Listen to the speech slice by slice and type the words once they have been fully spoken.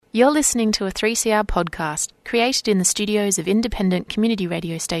You're listening to a 3CR podcast created in the studios of independent community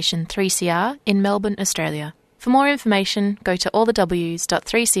radio station 3CR in Melbourne, Australia. For more information, go to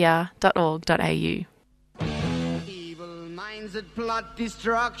allthews.3cr.org.au. Evil minds that plot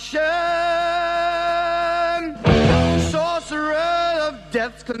destruction, sorcerer of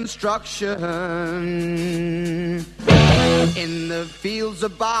death's construction, in the fields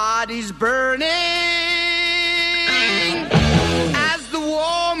of bodies burning, as the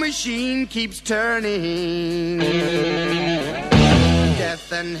war machine keeps turning, death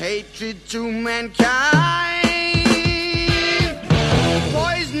and hatred to mankind,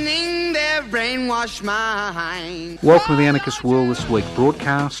 poisoning their brainwashed mind. Welcome to the Anarchist World This Week,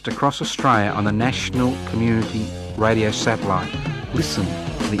 broadcast across Australia on the National Community Radio Satellite. Listen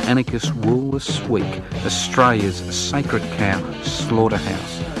to the Anarchist World This Week, Australia's sacred cow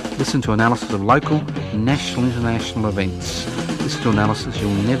slaughterhouse. Listen to analysis of local, national, international events. Listen to analysis you'll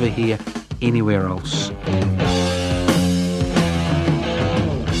never hear anywhere else.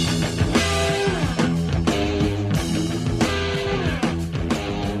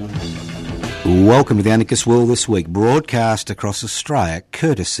 Welcome to the Anarchist World This Week, broadcast across Australia,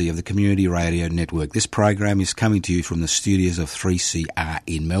 courtesy of the Community Radio Network. This program is coming to you from the studios of 3CR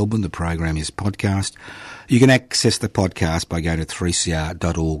in Melbourne. The program is podcast. You can access the podcast by going to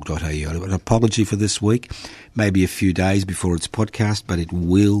 3cr.org.au. An apology for this week, maybe a few days before it's podcast, but it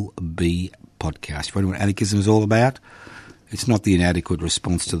will be podcast. If you know what anarchism is all about, it's not the inadequate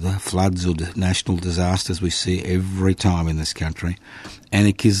response to the floods or national disasters we see every time in this country.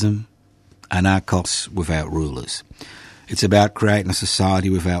 Anarchism, anarchos without rulers. It's about creating a society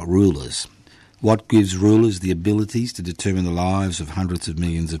without rulers. What gives rulers the abilities to determine the lives of hundreds of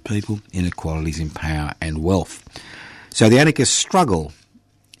millions of people? Inequalities in power and wealth. So the anarchist struggle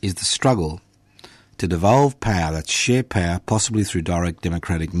is the struggle to devolve power, that's share power, possibly through direct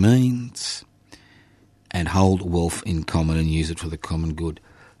democratic means, and hold wealth in common and use it for the common good.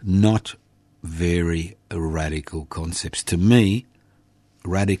 Not very radical concepts. To me,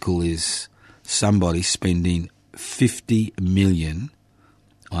 radical is somebody spending $50 million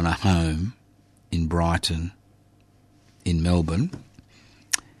on a home in Brighton, in Melbourne,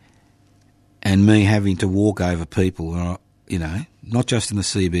 and me having to walk over people, you know, not just in the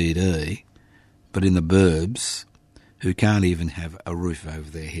CBD, but in the burbs, who can't even have a roof over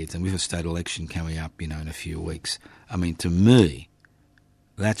their heads. And with a state election coming up, in a few weeks. I mean, to me,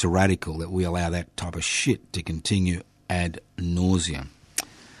 that's radical that we allow that type of shit to continue ad nauseum.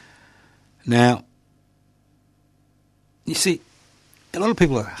 Now, you see, a lot of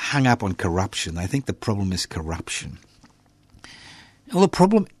people are hung up on corruption. They think the problem is corruption. Well, the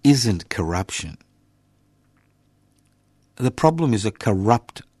problem isn't corruption. The problem is a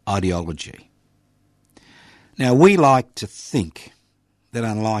corrupt ideology. Now, we like to think that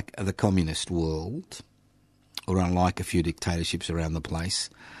unlike the communist world, or unlike a few dictatorships around the place,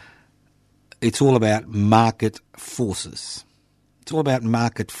 it's all about market forces. It's all about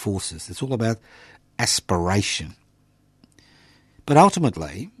market forces. It's all about aspiration. But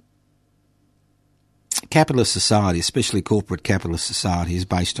ultimately, capitalist society, especially corporate capitalist society, is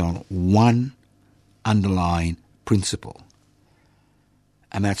based on one underlying principle,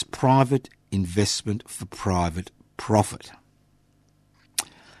 and that's private investment for private profit.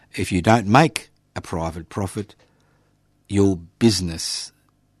 If you don't make a private profit, your business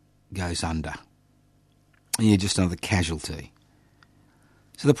goes under, and you're just another casualty.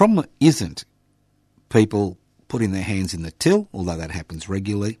 So the problem isn't people putting their hands in the till, although that happens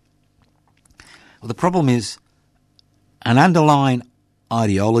regularly. Well, the problem is an underlying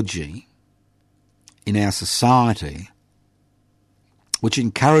ideology in our society which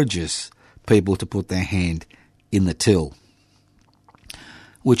encourages people to put their hand in the till,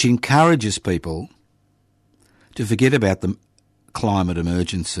 which encourages people to forget about the climate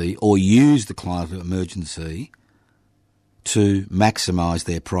emergency or use the climate emergency to maximise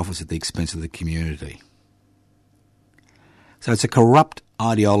their profits at the expense of the community. So it's a corrupt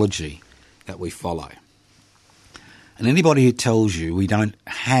ideology that we follow. And anybody who tells you we don't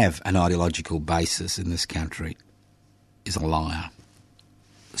have an ideological basis in this country is a liar.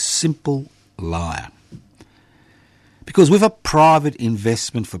 A simple liar. Because with a private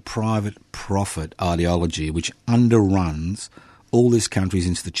investment for private profit ideology which underruns all this country's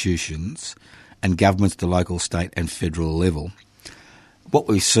institutions and governments at the local, state and federal level, what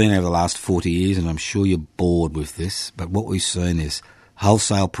we've seen over the last 40 years, and I'm sure you're bored with this, but what we've seen is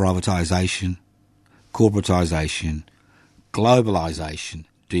wholesale privatisation, corporatisation, globalisation,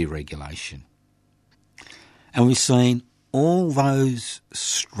 deregulation. And we've seen all those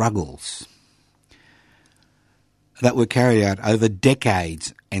struggles that were carried out over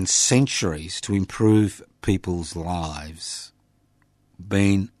decades and centuries to improve people's lives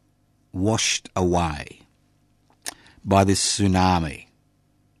been washed away by this tsunami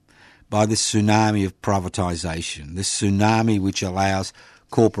of privatisation, this tsunami which allows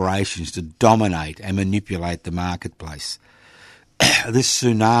corporations to dominate and manipulate the marketplace, this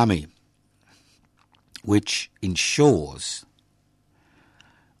tsunami which ensures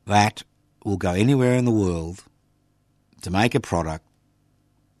that we'll go anywhere in the world to make a product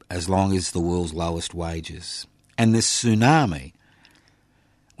as long as the world's lowest wages. And this tsunami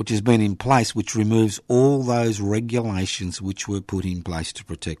which has been in place, which removes all those regulations which were put in place to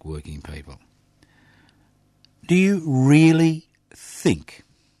protect working people. Do you really think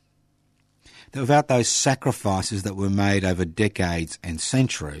that without those sacrifices that were made over decades and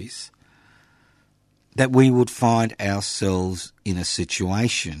centuries, that we would find ourselves in a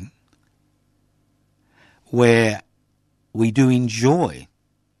situation where we do enjoy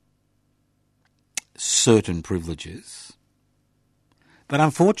certain privileges, but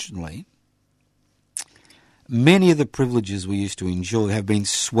unfortunately, many of the privileges we used to enjoy have been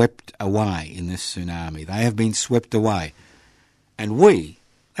swept away in this tsunami. They have been swept away. And we,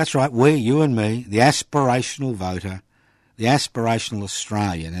 that's right, we, you and me, the aspirational voter, the aspirational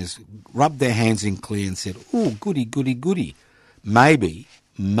Australian, has rubbed their hands in clear and said, oh, goody, goody, goody. Maybe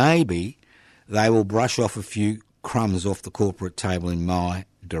they will brush off a few crumbs off the corporate table in my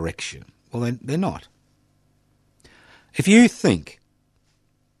direction. Well, they're not. If you think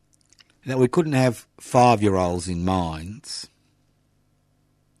that we couldn't have 5-year-olds in mines,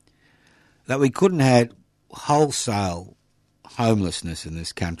 that we couldn't have wholesale homelessness in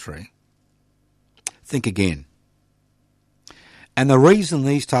this country, think again. And the reason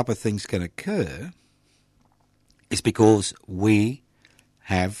these type of things can occur is because we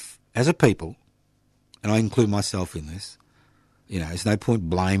have, as a people, and I include myself in this, there's no point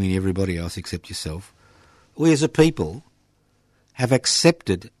blaming everybody else except yourself. We as a people have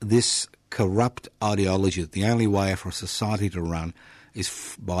accepted this corrupt ideology that the only way for a society to run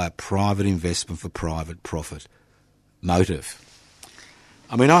is by a private investment for private profit motive.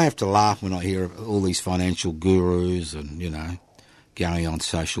 I mean, I have to laugh when I hear all these financial gurus and, going on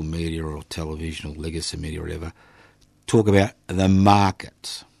social media or television or legacy media or whatever, talk about the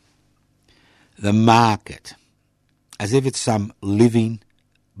market. The market, as if it's some living,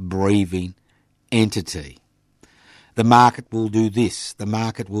 breathing entity. The market will do this, the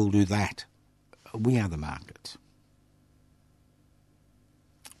market will do that. We are the market.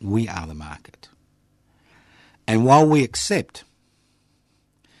 We are the market. And while we accept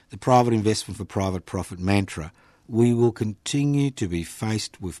the private investment for private profit mantra, we will continue to be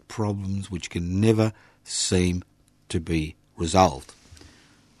faced with problems which can never seem to be resolved.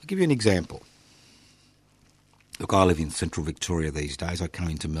 I'll give you an example. Look, I live in central Victoria these days. I come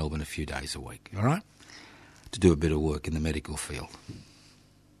into Melbourne a few days a week, all right, to do a bit of work in the medical field.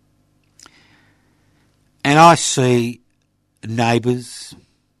 And I see neighbours,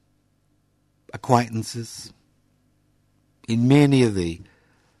 acquaintances, in many of the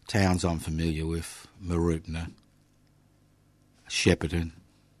towns I'm familiar with, Mooroopna, Shepparton,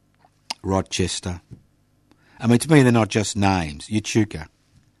 Rochester. I mean, to me, they're not just names. Echuca.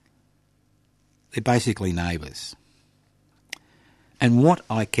 They're basically neighbours. And what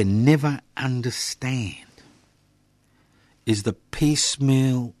I can never understand is the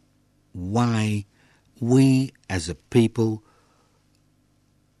piecemeal way we as a people,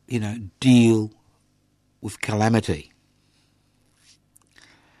 deal with calamity.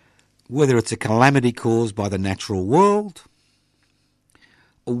 Whether it's a calamity caused by the natural world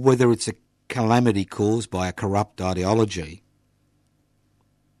or whether it's a calamity caused by a corrupt ideology,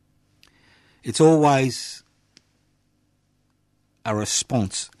 it's always a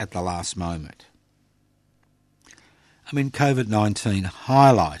response at the last moment. I mean, COVID-19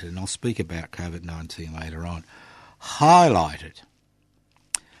 highlighted, and I'll speak about COVID-19 later on, highlighted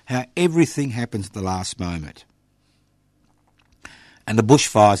how everything happens at the last moment. And the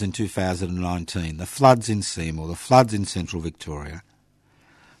bushfires in 2019, the floods in Seymour, the floods in central Victoria,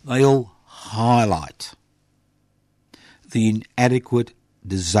 they all highlight the inadequate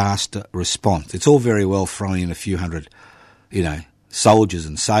disaster response. It's all very well throwing in a few hundred, soldiers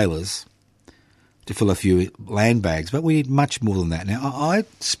and sailors to fill a few land bags, but we need much more than that. Now, I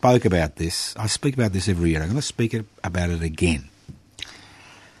spoke about this. I speak about this every year. I'm going to speak about it again.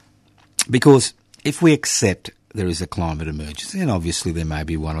 Because if we accept there is a climate emergency, and obviously there may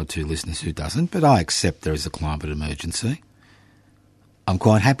be one or two listeners who doesn't, but I accept there is a climate emergency. I'm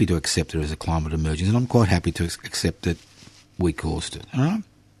quite happy to accept there is a climate emergency, and I'm quite happy to accept that we caused it. All right?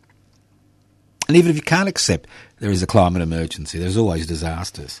 And even if you can't accept there is a climate emergency, there's always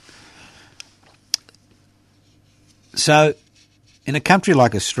disasters. So, in a country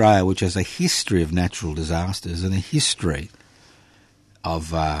like Australia, which has a history of natural disasters and a history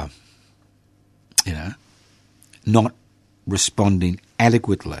of, not responding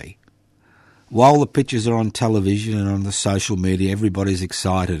adequately, while the pictures are on television and on the social media, everybody's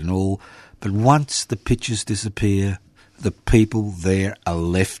excited and all, but once the pictures disappear, the people there are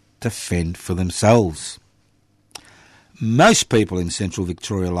left to fend for themselves. Most people in central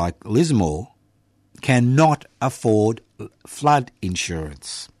Victoria, like Lismore, cannot afford flood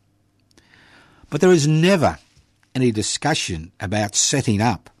insurance. But there is never any discussion about setting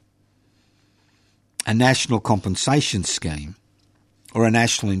up a national compensation scheme or a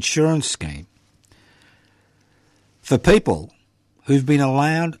national insurance scheme for people who've been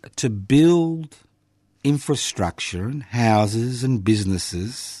allowed to build infrastructure and houses and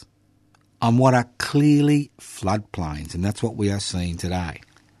businesses on what are clearly floodplains, and that's what we are seeing today.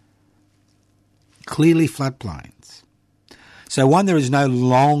 Clearly floodplains. So one, there is no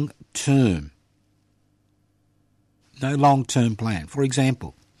long-term plan. For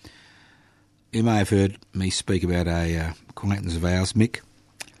example, you may have heard me speak about a acquaintance of ours, Mick,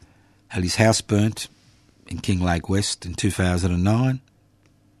 had his house burnt in Kinglake West in 2009.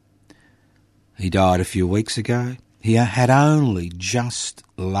 He died a few weeks ago. He had only just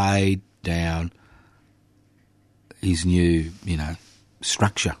laid down his new,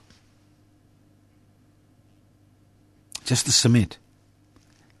 structure. Just the cement.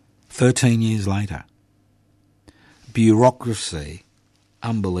 13 years later. Bureaucracy,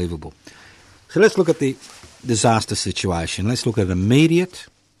 unbelievable. So let's look at the disaster situation. Let's look at immediate,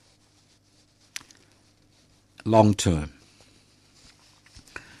 long term.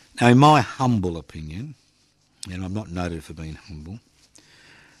 Now, in my humble opinion, and I'm not noted for being humble,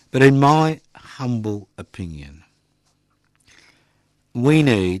 but in my humble opinion, we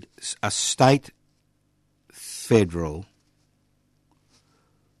need a state-federal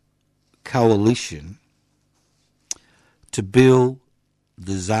coalition to build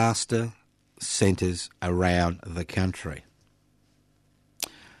disaster centres around the country.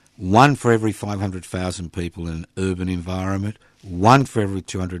 One for every 500,000 people in an urban environment, one for every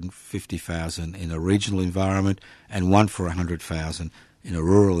 250,000 in a regional environment, and one for 100,000 in a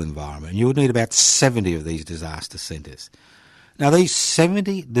rural environment. And you would need about 70 of these disaster centres. Now, these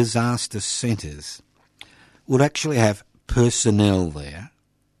 70 disaster centres would actually have personnel there,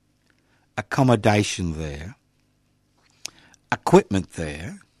 accommodation there, equipment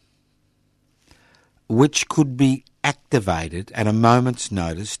there, which could be activated at a moment's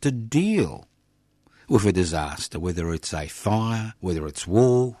notice to deal with a disaster, whether it's a fire, whether it's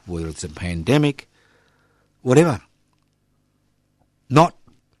war, whether it's a pandemic, whatever. Not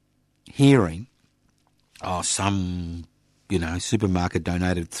hearing, some, supermarket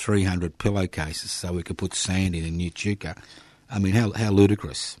donated 300 pillowcases so we could put sand in New Chuka. I mean, how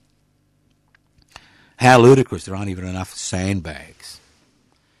ludicrous. How ludicrous, there aren't even enough sandbags.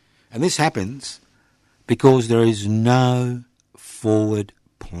 And this happens because there is no forward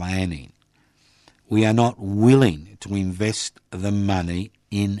planning. We are not willing to invest the money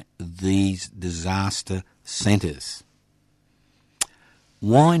in these disaster centres.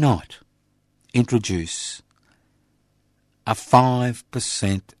 Why not introduce a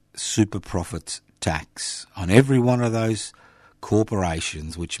 5% super profits tax on every one of those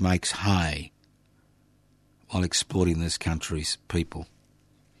corporations which makes hay while exploiting this country's people?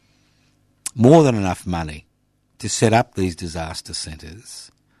 More than enough money to set up these disaster centres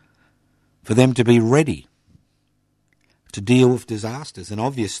for them to be ready to deal with disasters. And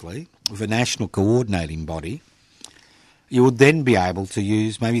obviously, with a national coordinating body, you would then be able to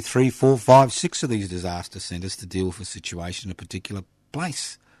use maybe 3, 4, 5, 6 of these disaster centres to deal with a situation in a particular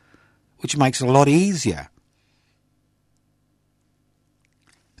place, which makes it a lot easier.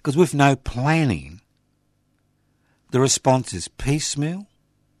 Because with no planning, the response is piecemeal,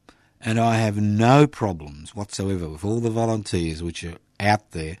 and I have no problems whatsoever with all the volunteers which are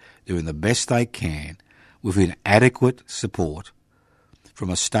out there doing the best they can with inadequate support from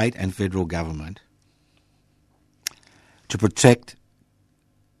a state and federal government to protect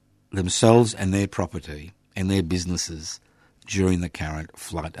themselves and their property and their businesses during the current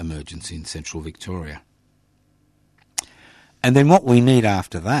flood emergency in central Victoria. And then what we need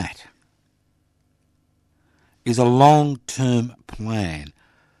after that is a long-term plan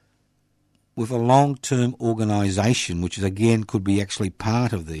with a long-term organisation, which is, again, could be actually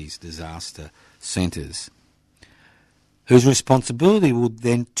part of these disaster centres, whose responsibility would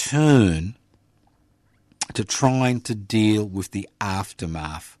then turn to trying to deal with the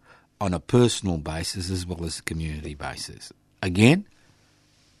aftermath on a personal basis as well as a community basis. Again,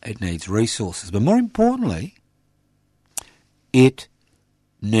 it needs resources, but more importantly, it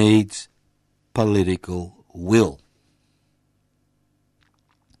needs political will.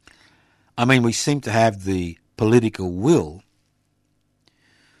 I mean, we seem to have the political will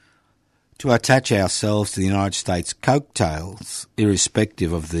to attach ourselves to the United States coattails,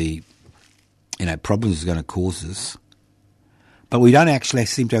 irrespective of the problems it's going to cause us. But we don't actually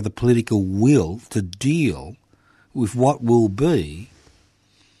seem to have the political will to deal with what will be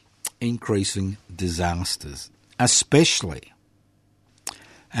increasing disasters, especially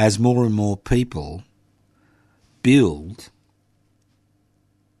as more and more people build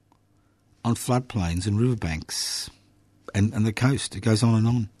on floodplains and riverbanks and the coast. It goes on and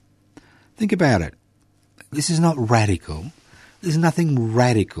on. Think about it. This is not radical. There's nothing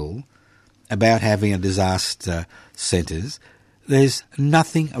radical about having a disaster centres. There's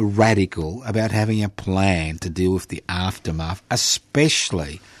nothing radical about having a plan to deal with the aftermath,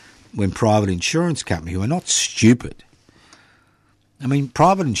 especially when private insurance companies, who are not stupid. I mean,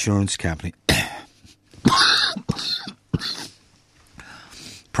 private insurance company,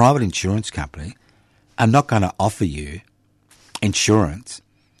 are not going to offer you insurance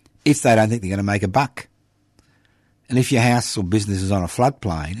if they don't think they're going to make a buck. And if your house or business is on a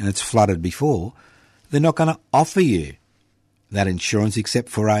floodplain and it's flooded before, they're not going to offer you that insurance except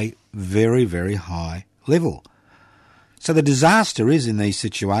for a very, very high level. So the disaster is in these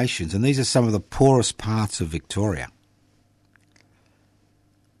situations, and these are some of the poorest parts of Victoria.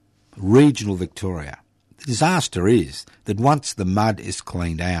 Regional Victoria. The disaster is that once the mud is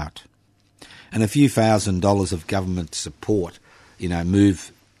cleaned out and a few $1,000s of government support,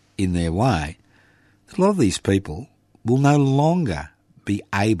 move in their way, a lot of these people will no longer be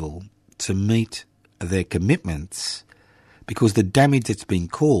able to meet their commitments because the damage that's been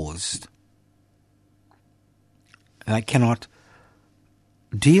caused they cannot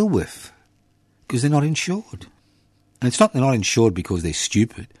deal with because they're not insured. And it's not they're not insured because they're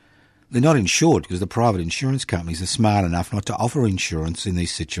stupid. They're not insured because the private insurance companies are smart enough not to offer insurance in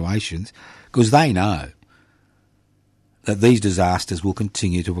these situations because they know that these disasters will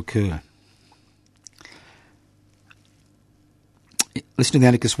continue to occur. Listen to the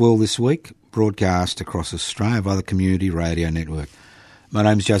Anarchist World this week, broadcast across Australia via the Community Radio Network. My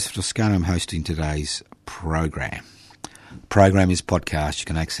name's Joseph Toscano. I'm hosting today's program. The program is podcast. You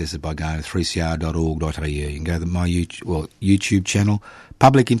can access it by going to 3cr.org.au. You can go to my YouTube channel,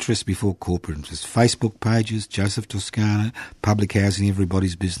 Public Interest Before Corporate Interest, Facebook pages, Joseph Toscano, Public Housing,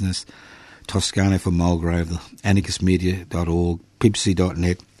 Everybody's Business, Toscano for Mulgrave, anarchistmedia.org,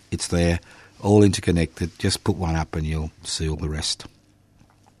 pipsy.net. It's there, all interconnected. Just put one up and you'll see all the rest.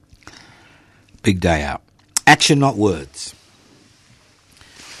 Big day out. Action, not words.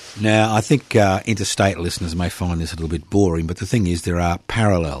 Now, I think interstate listeners may find this a little bit boring, but the thing is there are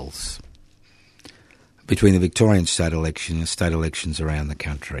parallels between the Victorian state election and state elections around the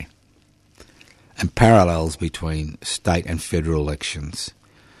country, and parallels between state and federal elections.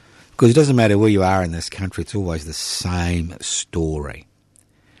 Because it doesn't matter where you are in this country, it's always the same story.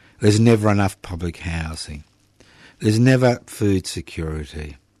 There's never enough public housing. There's never food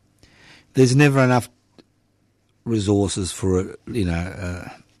security. There's never enough resources for,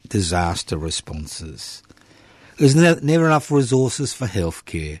 disaster responses. There's never enough resources for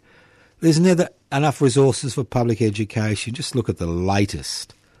healthcare. There's never enough resources for public education. Just look at the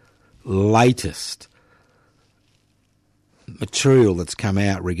latest material that's come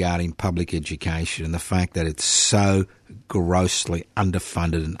out regarding public education and the fact that it's so grossly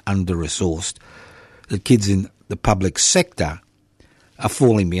underfunded and under-resourced that kids in the public sector are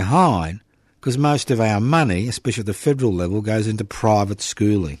falling behind because most of our money, especially at the federal level, goes into private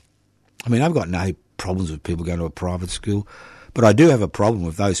schooling. I mean, I've got no problems with people going to a private school, but I do have a problem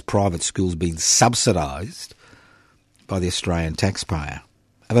with those private schools being subsidised by the Australian taxpayer.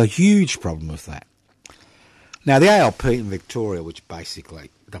 I have a huge problem with that. Now, the ALP in Victoria, which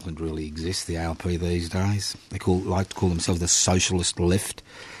basically doesn't really exist, the ALP these days, they like to call themselves the socialist left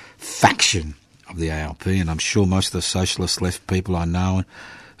faction of the ALP, and I'm sure most of the socialist left people I know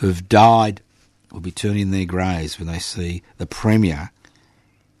who've died will be turning in their graves when they see the Premier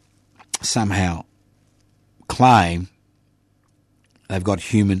somehow claim they've got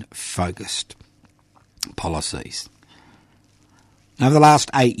human-focused policies. Over the last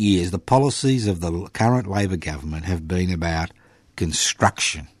 8 years, the policies of the current Labor government have been about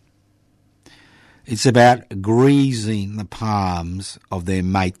construction. It's about greasing the palms of their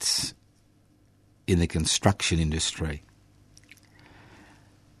mates in the construction industry.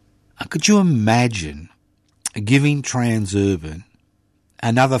 Could you imagine giving Transurban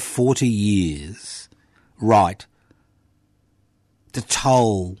another 40 years right to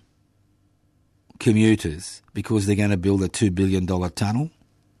toll commuters because they're going to build a $2 billion tunnel?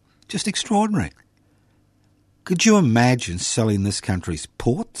 Just extraordinary. Could you imagine selling this country's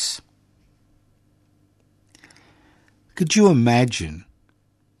ports? Could you imagine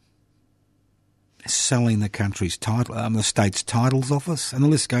selling the country's title, the state's titles office? And the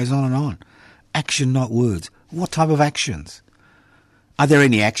list goes on and on. Action, not words. What type of actions? Are there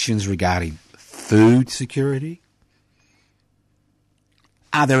any actions regarding food security?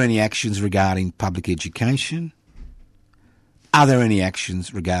 Are there any actions regarding public education? Are there any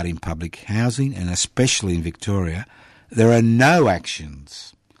actions regarding public housing? And especially in Victoria, there are no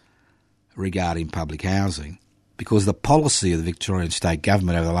actions regarding public housing because the policy of the Victorian state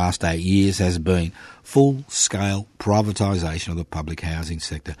government over the last 8 years has been full-scale privatisation of the public housing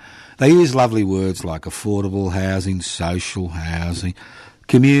sector. They use lovely words like affordable housing, social housing,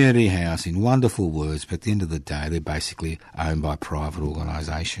 community housing, wonderful words, but at the end of the day, they're basically owned by private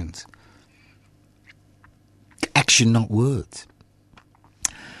organisations. Action, not words.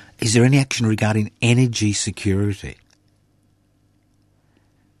 Is there any action regarding energy security?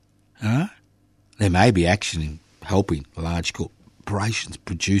 There may be action in helping large corporations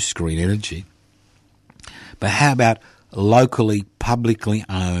produce green energy, but how about locally, publicly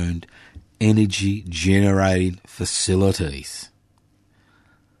owned energy generating facilities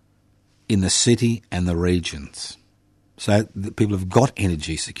in the city and the regions so that people have got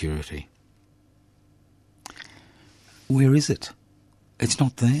energy security? Where is it? It's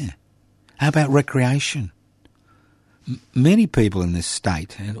not there. How about recreation? Many people in this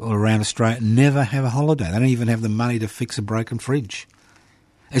state or around Australia never have a holiday. They don't even have the money to fix a broken fridge.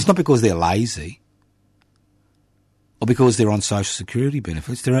 It's not because they're lazy or because they're on social security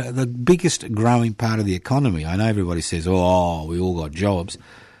benefits. They're the biggest growing part of the economy. I know everybody says, oh, we all got jobs,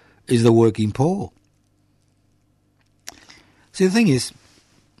 is the working poor. See, the thing is,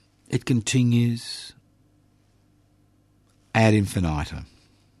 it continues ad infinitum.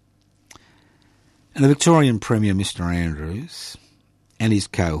 And the Victorian Premier, Mr Andrews, and his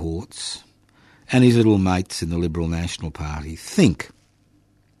cohorts, and his little mates in the Liberal National Party think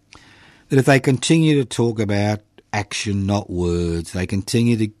that if they continue to talk about action, not words, they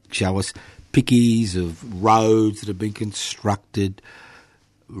continue to show us pickies of roads that have been constructed,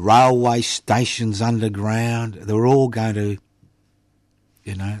 railway stations underground, they're all going to,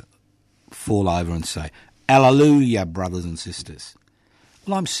 fall over and say, hallelujah, brothers and sisters.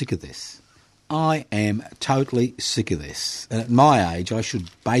 Well, I'm sick of this. I am totally sick of this. And at my age, I should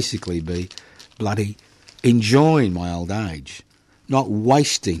basically be bloody enjoying my old age, not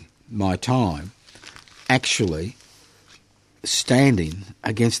wasting my time actually standing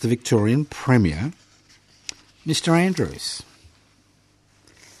against the Victorian Premier, Mr Andrews.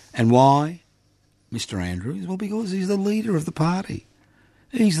 And why Mr Andrews? Well, because he's the leader of the party.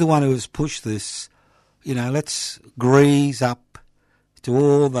 He's the one who has pushed this, let's grease up to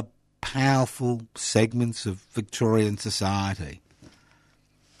all the powerful segments of Victorian society.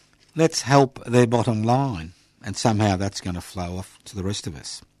 Let's help their bottom line, and somehow that's going to flow off to the rest of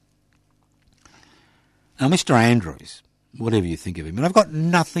us. Now, Mr Andrews, whatever you think of him, and I've got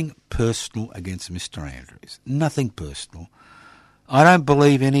nothing personal against Mr Andrews, nothing personal. I don't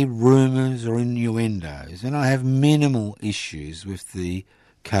believe any rumours or innuendos, and I have minimal issues with the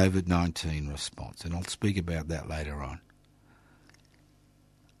COVID-19 response, and I'll speak about that later on.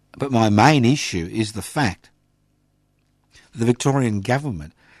 But my main issue is the fact that the Victorian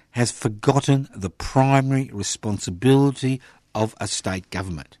government has forgotten the primary responsibility of a state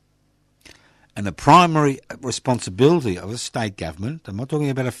government. And the primary responsibility of a state government, I'm not talking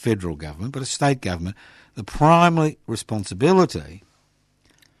about a federal government, but a state government, the primary responsibility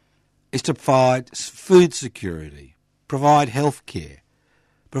is to provide food security, provide health care,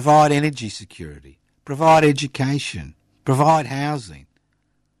 provide energy security, provide education, provide housing,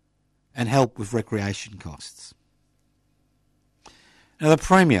 and help with recreation costs. Now, the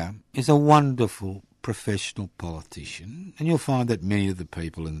Premier is a wonderful professional politician, and you'll find that many of the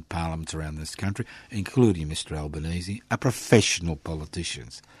people in parliaments around this country, including Mr Albanese, are professional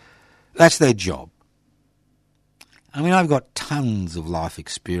politicians. That's their job. I mean, I've got tons of life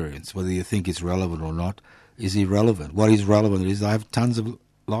experience. Whether you think it's relevant or not is irrelevant. What is relevant is I have tons of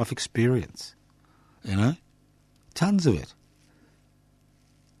life experience, tons of it.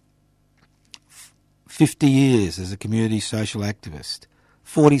 50 years as a community social activist,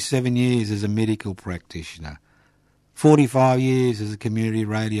 47 years as a medical practitioner, 45 years as a community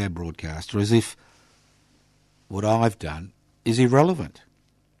radio broadcaster, as if what I've done is irrelevant.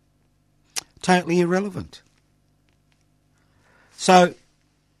 Totally irrelevant. So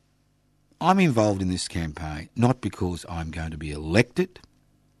I'm involved in this campaign not because I'm going to be elected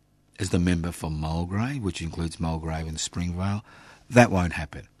as the member for Mulgrave, which includes Mulgrave and Springvale. That won't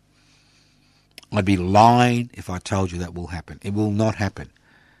happen. I'd be lying if I told you that will happen. It will not happen.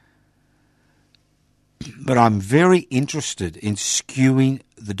 But I'm very interested in skewing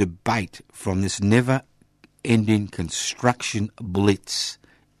the debate from this never-ending construction blitz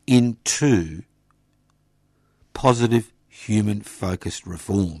into positive human-focused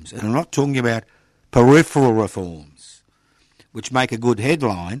reforms. And I'm not talking about peripheral reforms, which make a good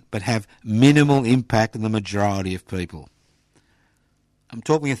headline but have minimal impact on the majority of people. I'm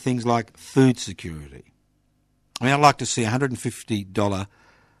talking of things like food security. I mean, I'd like to see a $150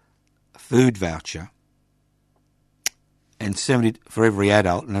 food voucher and $70 for every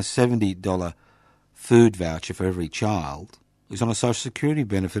adult and a $70 food voucher for every child who's on a social security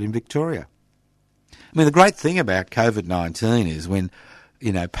benefit in Victoria. I mean, the great thing about COVID-19 is when,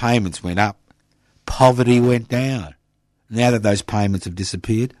 payments went up, poverty went down. Now that those payments have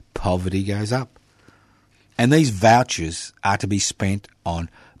disappeared, poverty goes up. And these vouchers are to be spent on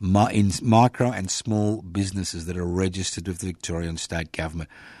in micro and small businesses that are registered with the Victorian state government.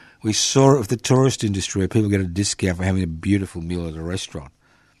 We saw it with the tourist industry where people get a discount for having a beautiful meal at a restaurant.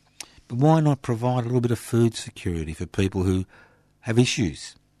 But why not provide a little bit of food security for people who have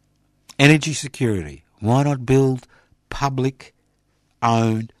issues? Energy security. Why not build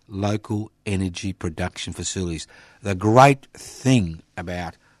public-owned local energy production facilities? The great thing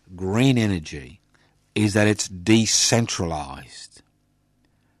about green energy is that it's decentralised.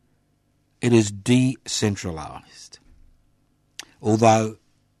 It is decentralised. Although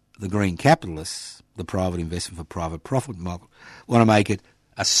the green capitalists, the private investment for private profit model, want to make it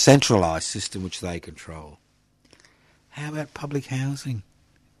a centralised system which they control. How about public housing?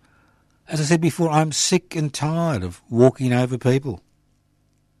 As I said before, I'm sick and tired of walking over people.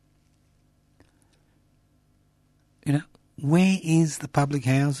 Where is the public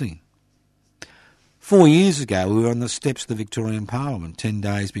housing? 4 years ago, we were on the steps of the Victorian Parliament 10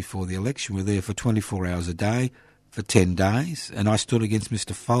 days before the election. We were there for 24 hours a day for 10 days, and I stood against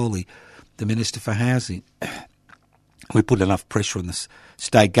Mr Foley, the Minister for Housing. We put enough pressure on the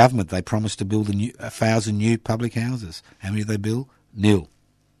state government. They promised to build 1,000 new public houses. How many did they build? Nil.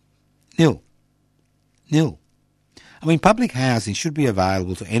 I mean, public housing should be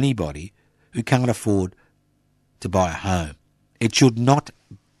available to anybody who can't afford to buy a home. It should not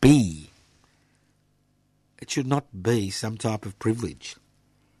be some type of privilege.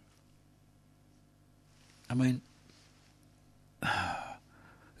 I mean,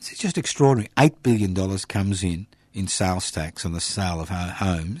 it's just extraordinary. $8 billion comes in sales tax on the sale of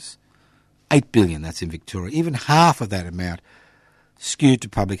homes. $8 billion, that's in Victoria. Even half of that amount skewed to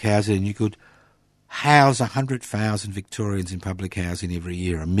public housing, and you could house 100,000 Victorians in public housing every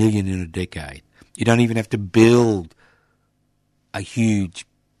year, 1 million in a decade. You don't even have to build a huge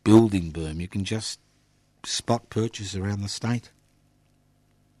building boom. You can just spot purchase around the state.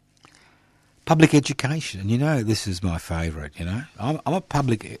 Public education, and this is my favourite, I'm a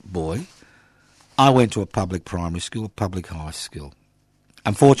public boy. I went to a public primary school, a public high school.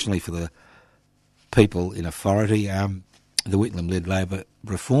 Unfortunately for the people in authority, the Whitlam-led Labor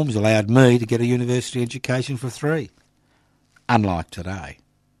reforms allowed me to get a university education for free, unlike today.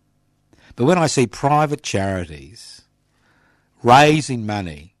 But when I see private charities raising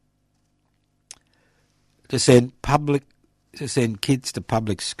money to send kids to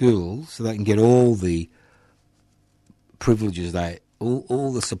public schools so they can get all the privileges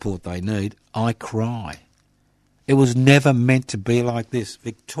all the support they need, I cry. It was never meant to be like this.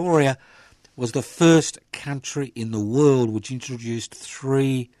 Victoria was the first country in the world which introduced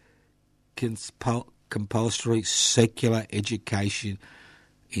 3 compulsory secular education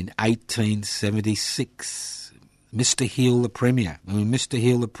in 1876. Mr Hill, the Premier. When Mr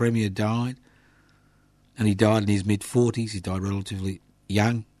Hill, the Premier, died, and he died in his mid-40s, he died relatively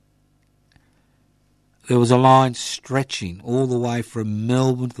young, there was a line stretching all the way from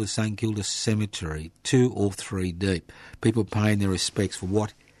Melbourne to the St Kilda Cemetery, 2 or 3 deep, people paying their respects for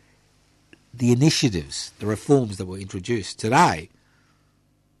what the initiatives, the reforms that were introduced. Today,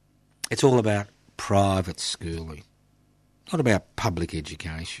 it's all about private schooling, not about public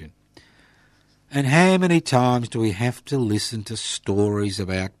education. And how many times do we have to listen to stories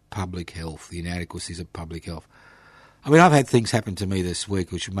about public health, the inadequacies of public health? I mean, I've had things happen to me this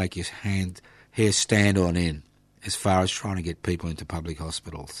week which would make your hair stand on end as far as trying to get people into public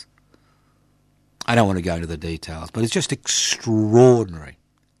hospitals. I don't want to go into the details, but it's just extraordinary.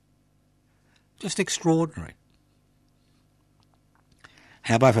 Just extraordinary.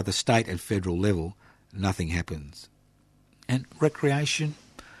 How both at the state and federal level, nothing happens. And recreation,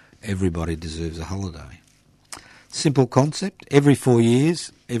 everybody deserves a holiday. Simple concept. Every 4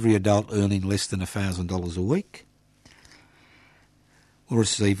 years, every adult earning less than $1,000 a week will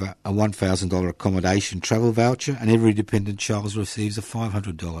receive a $1,000 accommodation travel voucher, and every dependent child receives a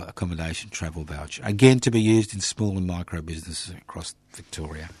 $500 accommodation travel voucher, again to be used in small and micro businesses across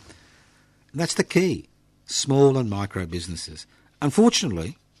Victoria. And that's the key, small and micro businesses.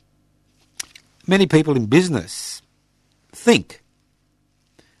 Unfortunately, many people in business think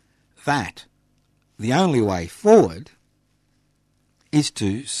that the only way forward is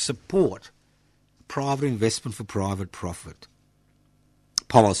to support private investment for private profit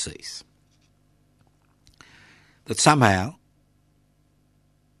policies. That somehow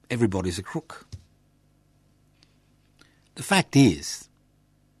everybody's a crook. The fact is,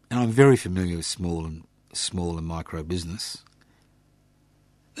 and I'm very familiar with small and micro business,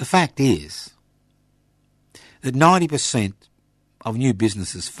 the fact is that 90% of new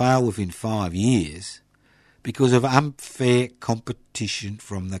businesses fail within 5 years because of unfair competition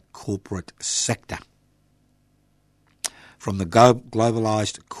from the corporate sector. From the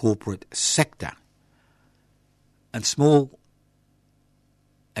globalised corporate sector. And small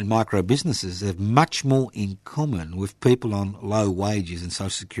and micro businesses have much more in common with people on low wages and social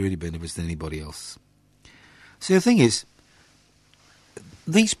security benefits than anybody else. So the thing is,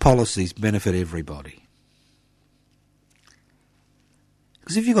 these policies benefit everybody.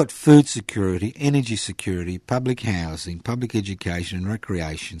 Because if you've got food security, energy security, public housing, public education and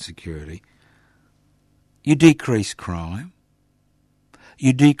recreation security, you decrease crime,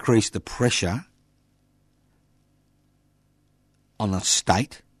 you decrease the pressure on the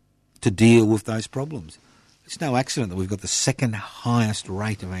state to deal with those problems. It's no accident that we've got the second highest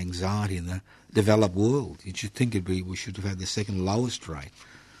rate of anxiety in the developed world. You should think we should have had the second lowest rate.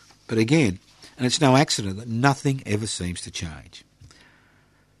 But again, and it's no accident that nothing ever seems to change.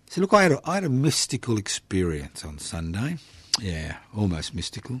 So look, I had a mystical experience on Sunday. Yeah, almost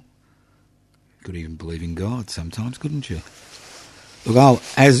mystical. Could even believe in God sometimes, couldn't you? Look,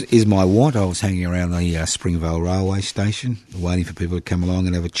 as is my wont, I was hanging around the Springvale railway station, waiting for people to come along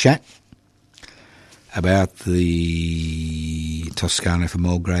and have a chat about the Toscano for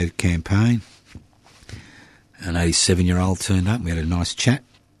Mulgrave campaign. An 87-year-old turned up, we had a nice chat.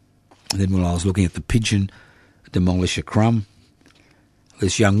 And then when I was looking at the pigeon demolisher crumb,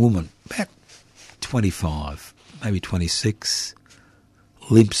 this young woman, about 25, maybe 26,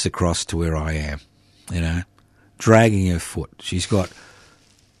 limps across to where I am, dragging her foot. She's got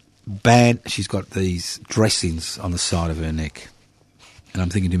these dressings on the side of her neck. And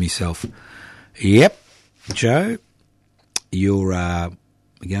I'm thinking to myself, yep, Joe, you're going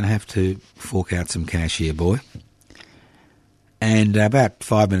to have to fork out some cash here, boy. And about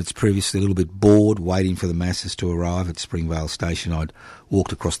 5 minutes previously, a little bit bored, waiting for the masses to arrive at Springvale Station, I'd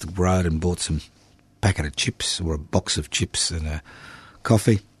walked across the road and bought some packet of chips, or a box of chips and a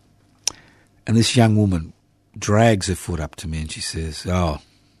coffee. And this young woman drags her foot up to me and she says,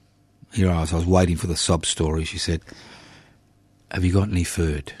 here I was waiting for the sob story. She said, have you got any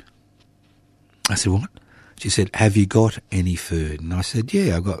food? I said, what? She said, have you got any food? And I said,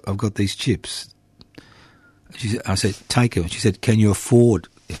 yeah, I've got these chips. I said, take them. She said, can you afford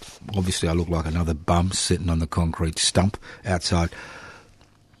it? Obviously, I look like another bum sitting on the concrete stump outside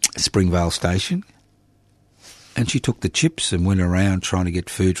Springvale Station. And she took the chips and went around trying to get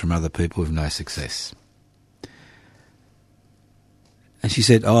food from other people with no success. And she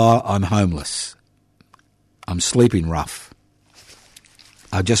said, I'm homeless. I'm sleeping rough.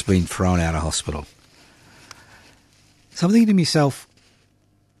 I've just been thrown out of hospital. So I'm thinking to myself,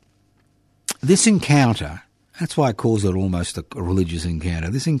 this encounter, that's why it calls it almost a religious encounter,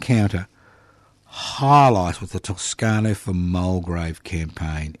 this encounter highlights what the Toscano for Mulgrave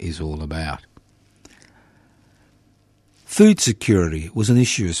campaign is all about. Food security was an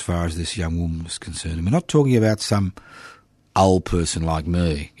issue as far as this young woman was concerned. We're not talking about some old person like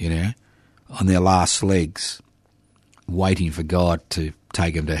me, on their last legs, waiting for God to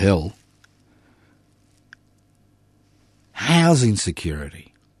take them to hell. Housing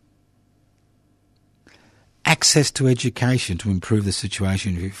security. Access to education to improve the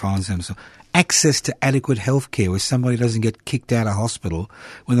situation if it finds themselves. Access to adequate health care where somebody doesn't get kicked out of hospital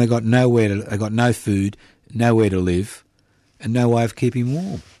when they got no food, nowhere to live, and no way of keeping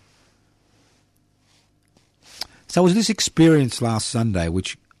warm. So it was this experience last Sunday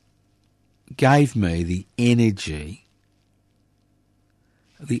which gave me the energy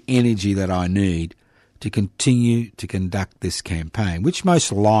that I need to continue to conduct this campaign, which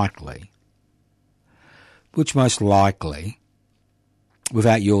most likely,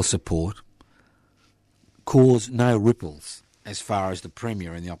 without your support, cause no ripples as far as the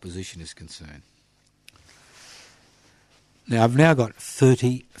Premier and the opposition is concerned. Now, I've now got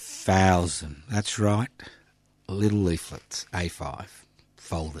 30,000, that's right, little leaflets, A5,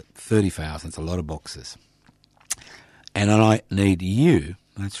 folded, 30,000, it's a lot of boxes. And I need you,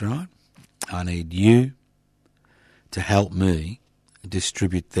 that's right, I need you to help me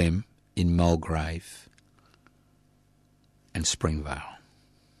distribute them in Mulgrave and Springvale.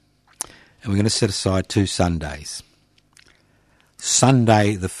 And we're going to set aside 2 Sundays.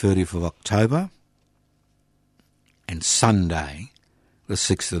 Sunday the 30th of October and Sunday the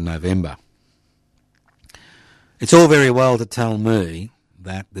 6th of November. It's all very well to tell me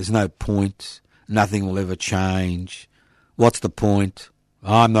that there's no point, nothing will ever change. What's the point?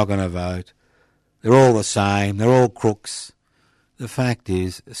 I'm not going to vote. They're all the same. They're all crooks. The fact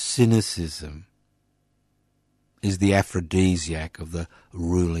is, cynicism is the aphrodisiac of the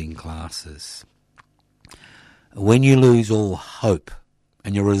ruling classes. When you lose all hope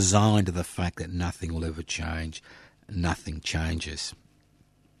and you're resigned to the fact that nothing will ever change, nothing changes.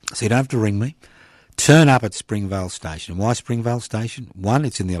 So you don't have to ring me. Turn up at Springvale Station. Why Springvale Station? 1,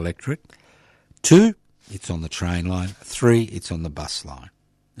 it's in the electorate. 2, it's on the train line. 3, it's on the bus line.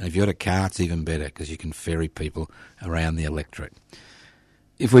 And if you've got a car, it's even better because you can ferry people around the electorate.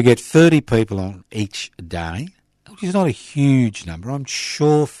 If we get 30 people on each day, which is not a huge number, I'm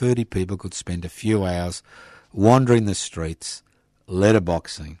sure 30 people could spend a few hours wandering the streets,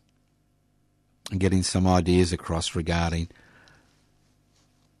 letterboxing, and getting some ideas across regarding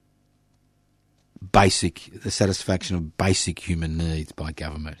the satisfaction of basic human needs by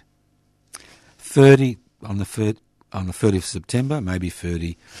government. 30 on the 30th of September, maybe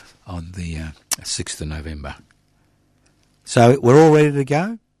 30 on the 6th of November. So we're all ready to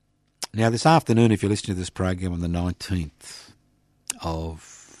go. Now this afternoon, if you're listening to this program on the 19th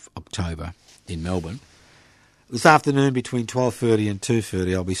of October in Melbourne, this afternoon between 12:30 and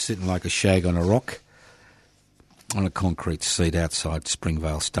 2:30, I'll be sitting like a shag on a rock on a concrete seat outside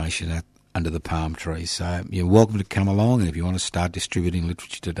Springvale Station under the palm trees. So you're welcome to come along, and if you want to start distributing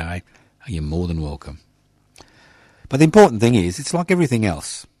literature today, you're more than welcome. But the important thing is, it's like everything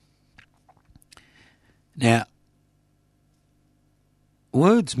else. Now,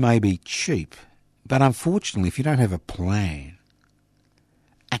 words may be cheap, but unfortunately, if you don't have a plan,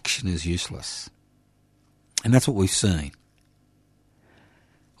 action is useless. And that's what we've seen.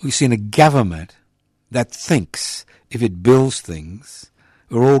 We've seen a government that thinks if it builds things,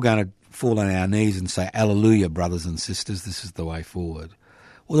 we're all going to fall on our knees and say, "Hallelujah, brothers and sisters, this is the way forward."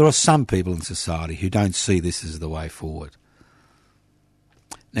 Well, there are some people in society who don't see this as the way forward.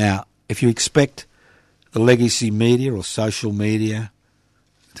 Now, if you expect the legacy media or social media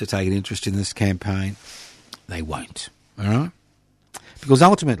to take an interest in this campaign, they won't, all right? Because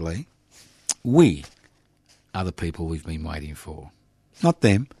ultimately, we are the people we've been waiting for. Not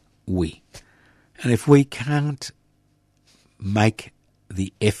them, we. And if we can't make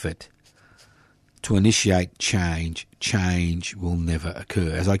the effort to initiate change, change will never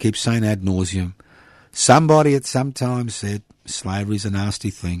occur. As I keep saying ad nauseum, somebody at some time said slavery's a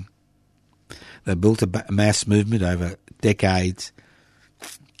nasty thing. They built a mass movement over decades,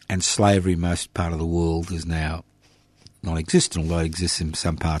 and slavery in most part of the world is now non-existent, although it exists in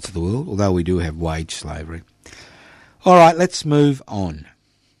some parts of the world, although we do have wage slavery. All right, let's move on.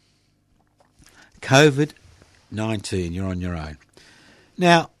 COVID-19, you're on your own.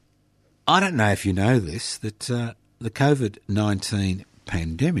 Now, I don't know if you know this, that the COVID-19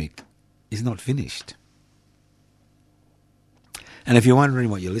 pandemic is not finished. And if you're wondering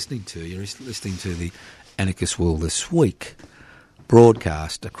what you're listening to, you're listening to the Anarchist World This Week,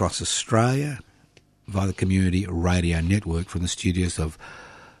 broadcast across Australia via the Community Radio Network from the studios of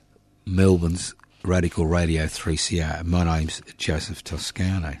Melbourne's Radical Radio 3CR. My name's Joseph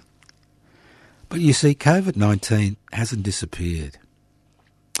Toscano. But you see, COVID-19 hasn't disappeared.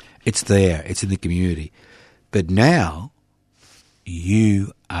 It's there, it's in the community. But now,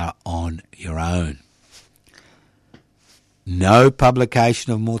 you are on your own. No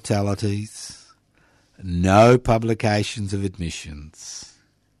publication of mortalities, no publications of admissions,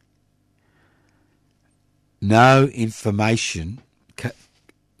 no information,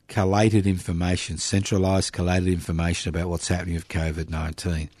 collated information, centralised collated information about what's happening with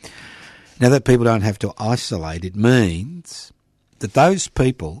COVID-19. Now that people don't have to isolate, it means that those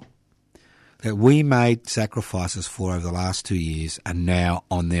people that we made sacrifices for over the last 2 years are now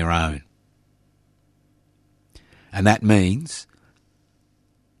on their own. And that means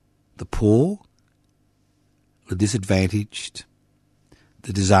the poor, the disadvantaged,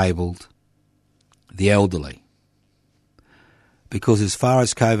 the disabled, the elderly. Because as far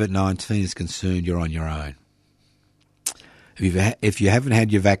as COVID-19 is concerned, you're on your own. If you haven't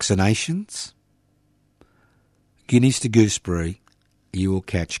had your vaccinations, Guineas to Gooseberry, you will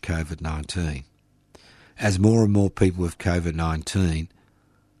catch COVID-19. As more and more people with COVID-19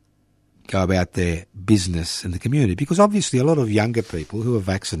 go about their business in the community, because obviously a lot of younger people who are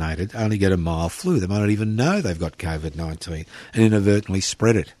vaccinated only get a mild flu. They might not even know they've got COVID-19 and inadvertently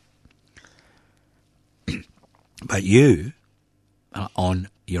spread it. But you are on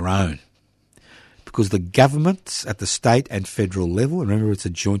your own, because the governments at the state and federal level, remember it's a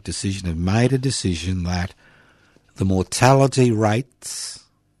joint decision, have made a decision that the mortality rates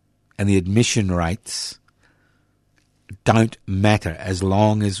and the admission rates don't matter as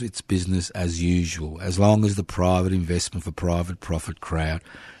long as it's business as usual, as long as the private investment for private profit crowd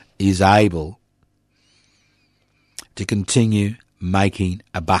is able to continue making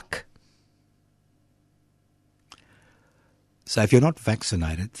a buck. So if you're not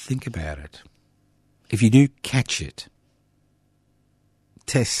vaccinated, think about it. If you do catch it,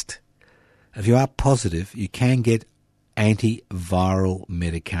 test. If you are positive, you can get antiviral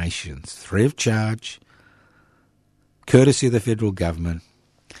medications free of charge, courtesy of the federal government,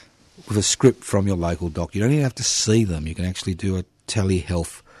 with a script from your local doctor. You don't even have to see them. You can actually do a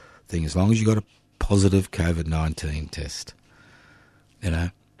telehealth thing as long as you've got a positive COVID-19 test. You know,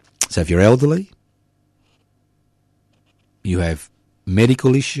 so if you're elderly, you have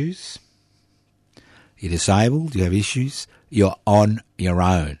medical issues, you're disabled, you have issues, you're on your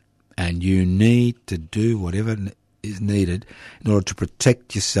own, and you need to do whatever is needed in order to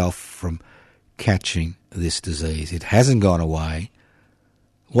protect yourself from catching this disease. It hasn't gone away.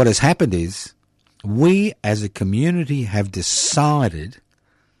 What has happened is we as a community have decided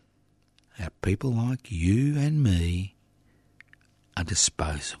that people like you and me are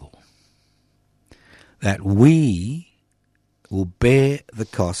disposable, that we will bear the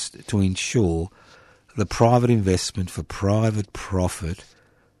cost to ensure the private investment for private profit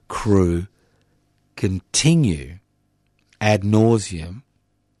crew continue ad nauseum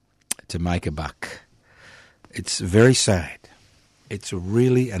to make a buck. It's very sad. It's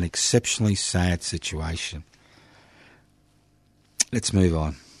really an exceptionally sad situation. Let's move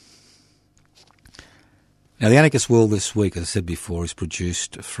on. Now, The Anarchist World this week, as I said before, is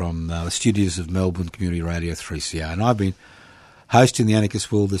produced from the studios of Melbourne Community Radio 3CR, and I've been hosting The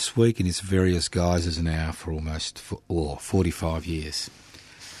Anarchist World this week in its various guises now for almost 45 years.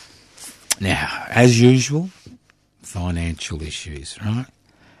 Now, as usual, financial issues, right?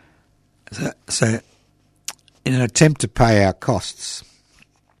 So in an attempt to pay our costs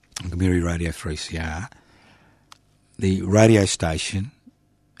on Community Radio 3CR, the radio station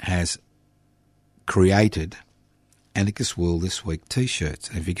has created Anarchist World This Week T-shirts.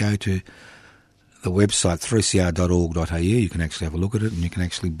 And if you go to the website 3cr.org.au, you can actually have a look at it and you can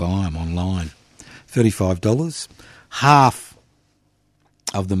actually buy them online. $35. Half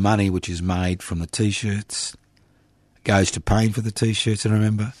of the money which is made from the T-shirts goes to paying for the T-shirts. And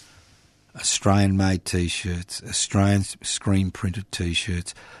remember, Australian-made T-shirts, Australian screen-printed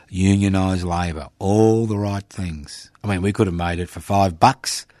T-shirts, unionised labour, all the right things. I mean, we could have made it for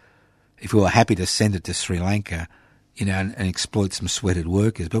 $5 if we were happy to send it to Sri Lanka, you know, and exploit some sweated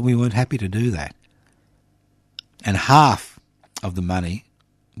workers, but we weren't happy to do that. And half of the money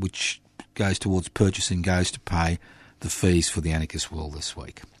which goes towards purchasing goes to pay the fees for the Anarchist World this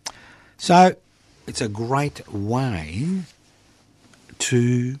week. So it's a great way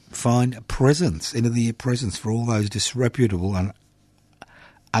to find presents, end of the year presents for all those disreputable and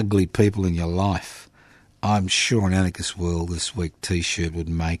ugly people in your life. I'm sure an Anarchist World This Week T-shirt would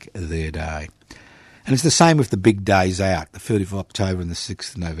make their day. And it's the same with the big days out, the 30th of October and the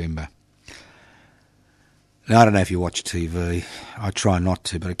 6th of November. Now, I don't know if you watch TV. I try not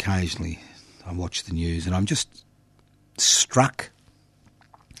to, but occasionally I watch the news, and I'm just struck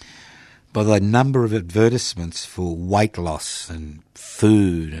by the number of advertisements for weight loss and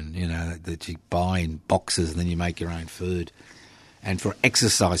food, and, you know, that you buy in boxes and then you make your own food, and for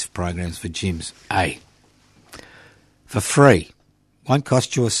exercise programs for gyms. Hey, for free, won't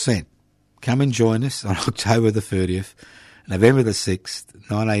cost you a cent. Come and join us on October the 30th, November the 6th,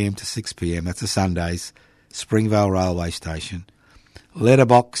 9am to 6pm. That's a Sundays, Springvale Railway Station.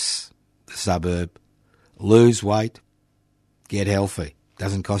 Letterbox, the suburb. Lose weight, get healthy.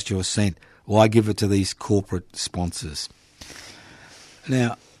 Doesn't cost you a cent. Why give it to these corporate sponsors?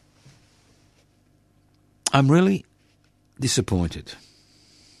 Now, I'm really disappointed.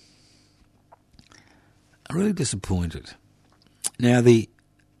 Now, the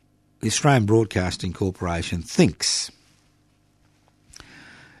Australian Broadcasting Corporation thinks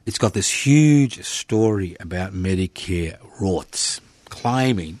it's got this huge story about Medicare rorts,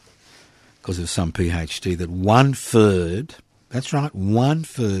 claiming because of some PhD, that 1/3, that's right,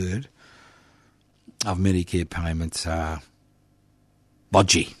 1/3 of Medicare payments are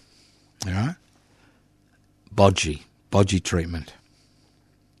bodgy. All right? Bodgy treatment.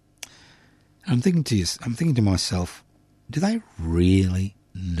 I'm thinking to myself, do they really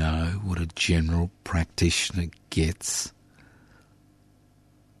know what a general practitioner gets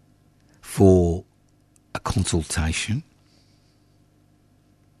for a consultation?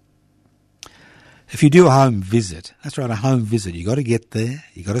 If you do a home visit, that's right, a home visit, you got to get there,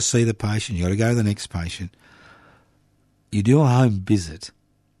 you got to see the patient, you got to go to the next patient. You do a home visit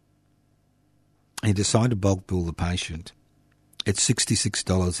and you decide to bulk bill the patient. It's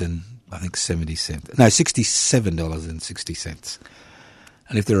 $67.60.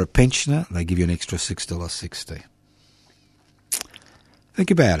 And if they're a pensioner, they give you an extra $6.60.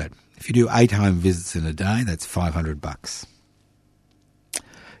 Think about it. If you do 8 home visits in a day, that's $500.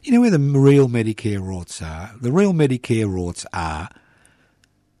 You know where the real Medicare rorts are? The real Medicare rorts are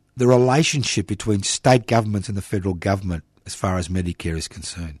the relationship between state governments and the federal government as far as Medicare is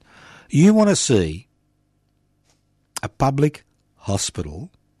concerned. You want to see a public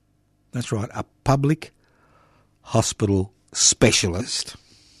hospital, that's right, a public hospital specialist.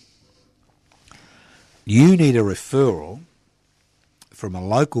 You need a referral from a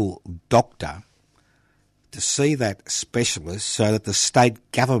local doctor to see that specialist so that the state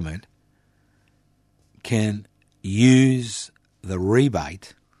government can use the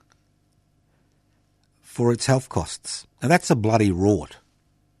rebate for its health costs. Now that's a bloody rort.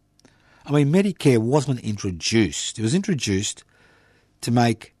 I mean, Medicare wasn't introduced. It was introduced to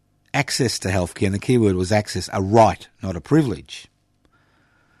make access to healthcare, and the key word was access, a right, not a privilege.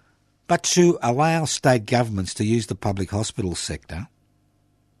 But to allow state governments to use the public hospital sector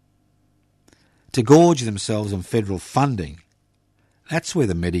to gorge themselves on federal funding, that's where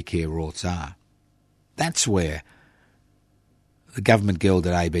the Medicare rorts are. That's where the government guild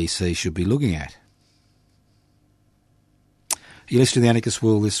at ABC should be looking at. You listen to the Anarchist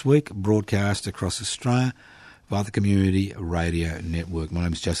World This Week, broadcast across Australia via the Community Radio Network. My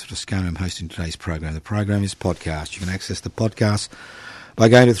name is Joseph Toscano. I'm hosting today's program. The program is podcast. You can access the podcast by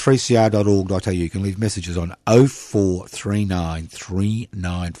going to 3cr.org.au. You can leave messages on 0439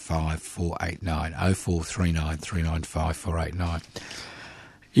 395 489, 0439 395 489.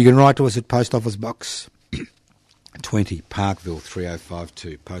 You can write to us at Post Office Box 20, Parkville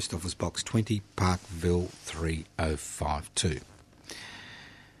 3052. Post Office Box 20, Parkville 3052.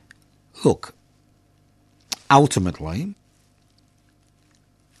 Look, ultimately,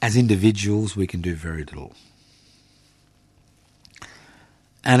 as individuals, we can do very little.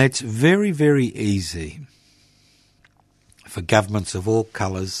 And it's very, very easy for governments of all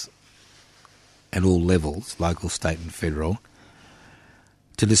colours and all levels, local, state and federal,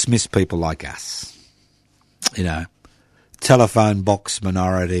 to dismiss people like us. You know, telephone box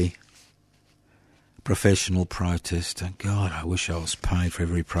minority, professional protester. God, I wish I was paid for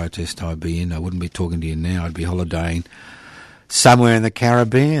every protest I'd be in. I wouldn't be talking to you now. I'd be holidaying somewhere in the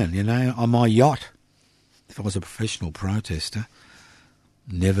Caribbean, you know, on my yacht. If I was a professional protester,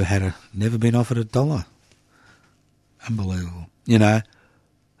 never been offered $1. Unbelievable. You know,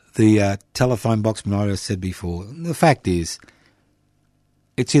 the telephone box minority I said before, the fact is,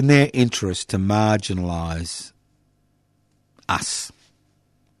 it's in their interest to marginalise us.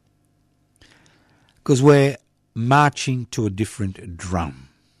 Because we're marching to a different drum.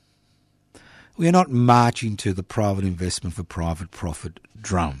 We're not marching to the private investment for private profit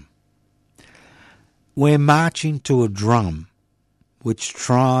drum. We're marching to a drum which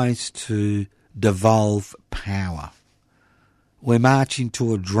tries to devolve power. We're marching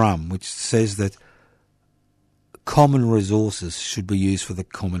to a drum which says that common resources should be used for the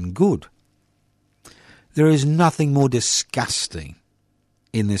common good. There is nothing more disgusting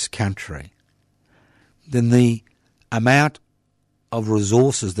in this country than the amount of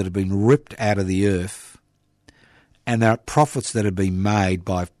resources that have been ripped out of the earth and the profits that have been made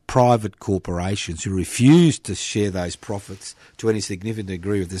by private corporations who refuse to share those profits to any significant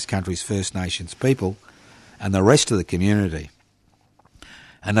degree with this country's First Nations people and the rest of the community.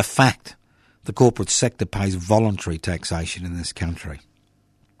 And the fact the corporate sector pays voluntary taxation in this country.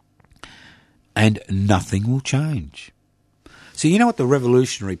 And nothing will change. So you know what the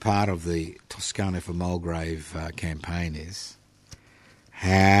revolutionary part of the Toscano for Mulgrave campaign is?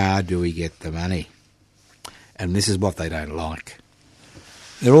 How do we get the money? And this is what they don't like.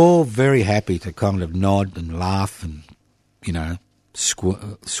 They're all very happy to kind of nod and laugh and, you know,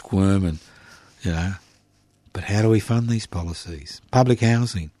 squirm and, you know. But how do we fund these policies? Public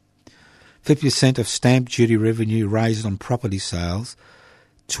housing. 50% of stamp duty revenue raised on property sales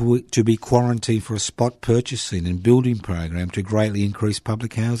to be quarantined for a spot purchasing and building program to greatly increase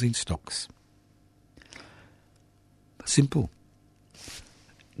public housing stocks. Simple.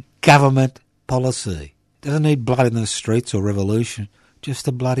 Government policy. Doesn't need blood in the streets or revolution, just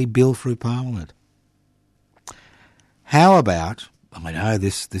a bloody bill through Parliament. How about, I know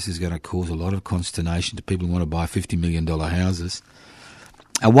this is going to cause a lot of consternation to people who want to buy $50 million houses,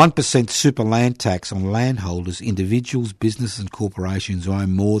 a 1% super land tax on landholders, individuals, businesses and corporations who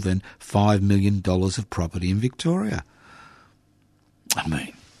own more than $5 million of property in Victoria. I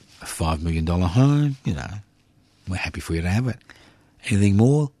mean, a $5 million home, we're happy for you to have it. Anything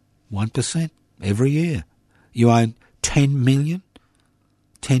more, 1% every year. You own 10 million?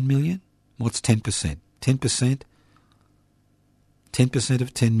 10 million? What's 10%? 10%? 10%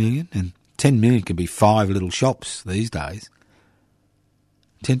 of 10 million? And 10 million can be 5 little shops these days.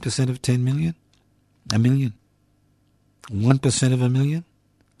 10% of 10 million? A million. 1% of a million?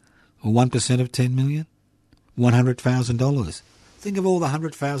 Or 1% of 10 million? $100,000. Think of all the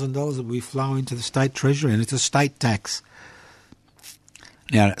 $100,000 that we flow into the state treasury, and it's a state tax.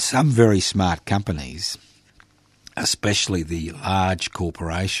 Now, some very smart companies, especially the large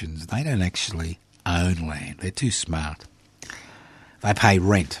corporations, they don't actually own land. They're too smart. They pay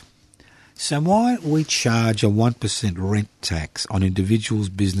rent. So why don't we charge a 1% rent tax on individuals,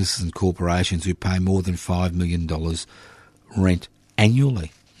 businesses and corporations who pay more than $5 million rent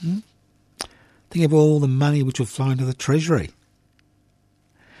annually? Think of all the money which will flow into the treasury.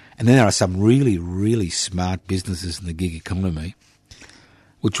 And then there are some really, really smart businesses in the gig economy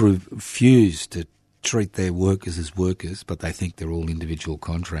which refuse to treat their workers as workers, but they think they're all individual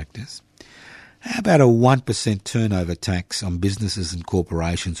contractors. How about a 1% turnover tax on businesses and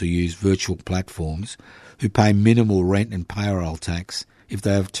corporations who use virtual platforms, who pay minimal rent and payroll tax if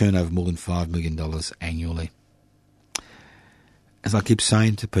they have turnover more than $5 million annually? As I keep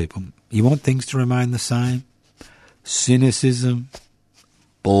saying to people, you want things to remain the same? Cynicism,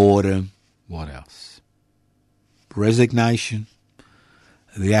 boredom, what else? Resignation,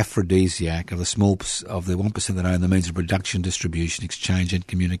 the aphrodisiac of the 1% that own the means of production, distribution, exchange and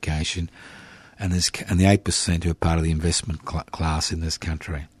communication, and the 8% who are part of the investment class in this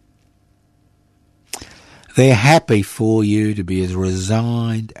country. They're happy for you to be as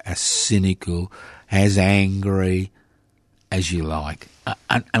resigned, as cynical, as angry as you like,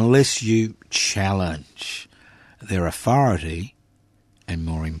 unless you challenge their authority and,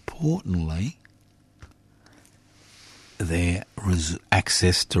 more importantly, their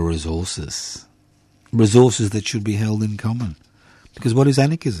access to resources that should be held in common. Because what is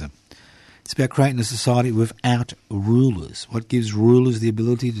anarchism? It's about creating a society without rulers. What gives rulers the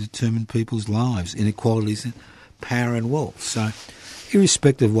ability to determine people's lives, inequalities, power and wealth. So,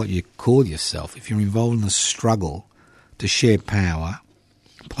 irrespective of what you call yourself, if you're involved in the struggle to share power,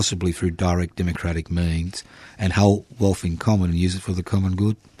 possibly through direct democratic means, and hold wealth in common and use it for the common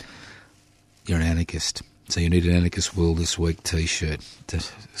good, you're an anarchist. So you need an Anarchist World This Week T-shirt to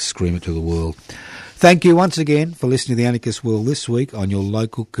scream it to the world. Thank you once again for listening to the Anarchist World This Week on your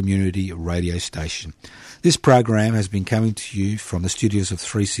local community radio station. This program has been coming to you from the studios of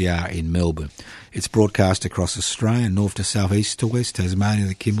 3CR in Melbourne. It's broadcast across Australia, north to south, east to west, Tasmania,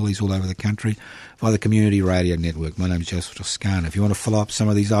 the Kimberleys, all over the country, via the Community Radio Network. My name is Joseph Toscano. If you want to follow up some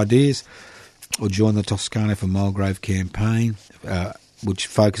of these ideas or join the Toscano for Mulgrave campaign, which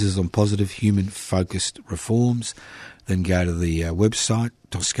focuses on positive human-focused reforms, then go to the website,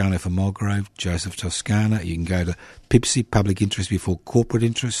 Toscano for Mulgrave, Joseph Toscano. You can go to PIPSI, Public Interest Before Corporate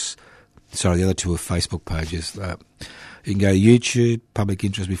Interests. Sorry, the other two are Facebook pages. You can go to YouTube, Public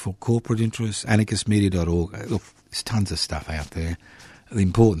Interest Before Corporate Interests, anarchistmedia.org. Look, there's tons of stuff out there. The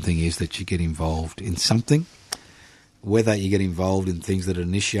important thing is that you get involved in something, whether you get involved in things that are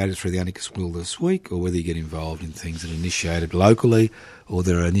initiated through the Anarchist World This Week, or whether you get involved in things that are initiated locally or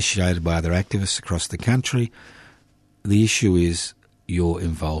that are initiated by other activists across the country. The issue is your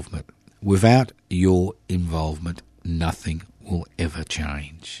involvement. Without your involvement, nothing will ever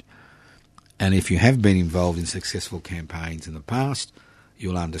change. And if you have been involved in successful campaigns in the past,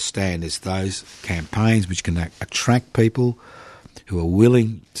 you'll understand it's those campaigns which can attract people who are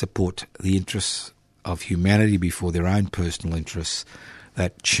willing to put the interests of humanity before their own personal interests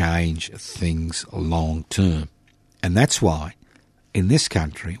that change things long term. And that's why in this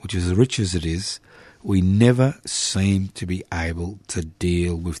country, which is as rich as it is, we never seem to be able to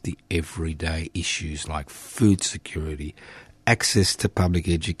deal with the everyday issues like food security, access to public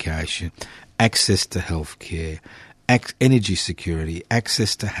education, access to healthcare, energy security,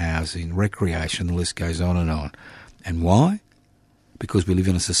 access to housing, recreation, the list goes on. And why? Because we live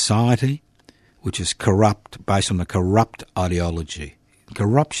in a society which is corrupt, based on a corrupt ideology.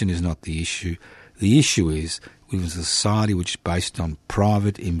 Corruption is not the issue. The issue is we have a society which is based on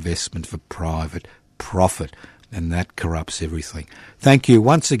private investment for private profit, and that corrupts everything. Thank you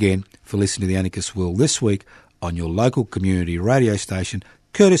once again for listening to The Anarchist World this week on your local community radio station,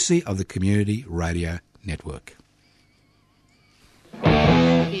 courtesy of the Community Radio Network.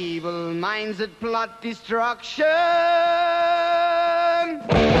 Evil minds that plot destruction,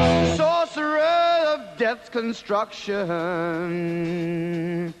 sorcerer of death's construction.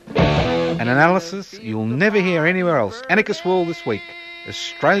 An analysis you'll never hear anywhere else. Anarchist World this week.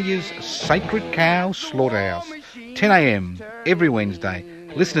 Australia's sacred cow slaughterhouse. 10 a.m. every Wednesday.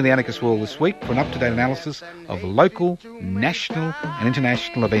 Listen to The Anarchist World this week for an up-to-date analysis of local, national and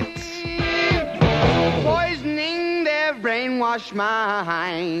international events. Poisoning their brainwashed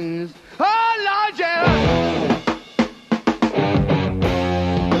minds. Oh, Lord, yeah.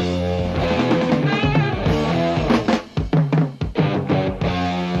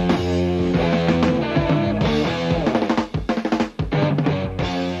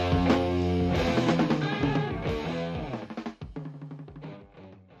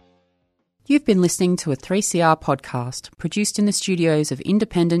 You've been listening to a 3CR podcast produced in the studios of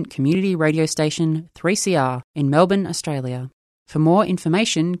independent community radio station 3CR in Melbourne, Australia. For more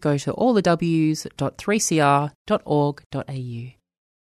information, go to allthews.3cr.org.au.